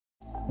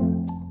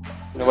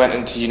When I went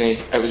into uni,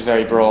 it was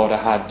very broad. I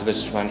had the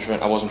business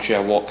management. I wasn't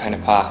sure what kind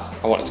of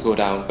path I wanted to go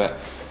down, but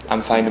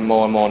I'm finding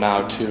more and more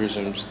now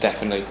tourism's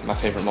definitely my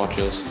favourite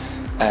modules.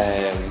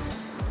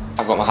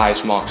 I've got my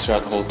highest marks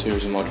throughout the whole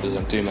tourism module.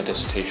 I'm doing my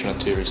dissertation on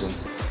tourism.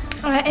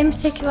 In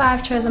particular,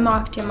 I've chosen a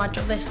marketing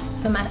module this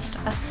semester,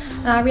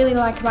 and I really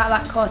like about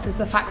that course is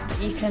the fact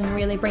that you can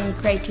really bring your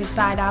creative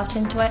side out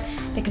into it,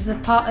 because as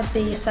part of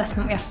the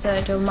assessment we have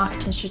to do a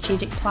marketing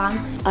strategic plan.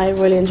 I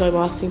really enjoy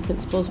marketing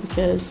principles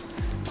because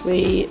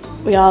we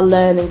are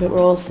learning, but we're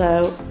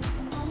also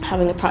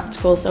having a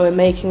practical, so we're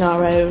making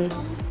our own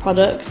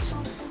product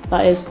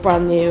that is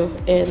brand new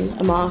in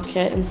a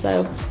market, and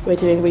so we're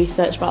doing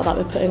research about that.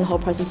 We're putting a whole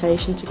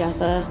presentation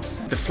together.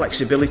 The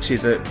flexibility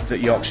that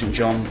York St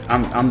John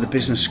and the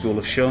business school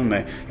have shown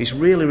me is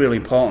really, really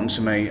important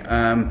to me.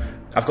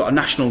 I've got a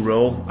national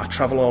role, I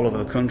travel all over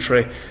the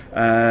country,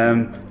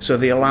 so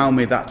they allow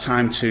me that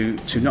time to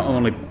not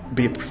only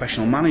be a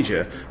professional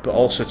manager, but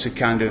also to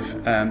kind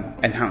of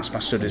enhance my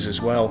studies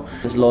as well.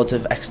 There's loads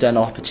of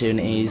external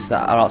opportunities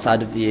that are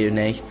outside of the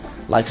uni,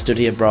 like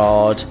study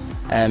abroad.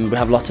 We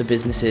have lots of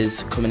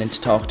businesses coming in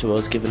to talk to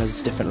us, giving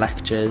us different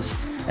lectures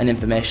and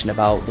information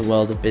about the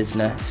world of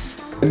business.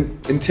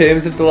 In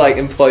terms of the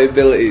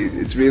employability,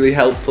 it's really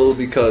helpful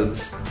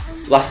because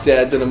last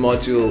year I'd done a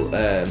module,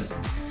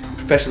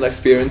 professional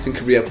experience and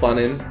career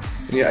planning,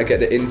 and I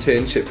get an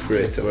internship for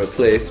it or a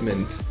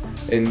placement,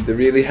 and they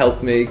really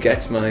helped me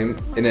get mine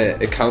in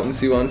an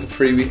accountancy one for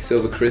 3 weeks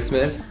over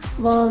Christmas.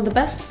 Well, the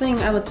best thing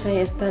I would say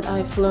is that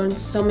I've learned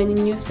so many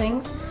new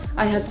things.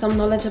 I had some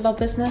knowledge about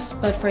business,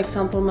 but for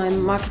example my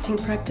marketing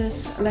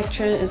practice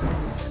lecture is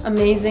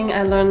amazing.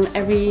 I learn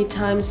every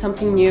time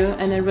something new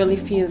and I really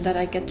feel that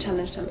I get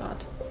challenged a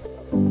lot.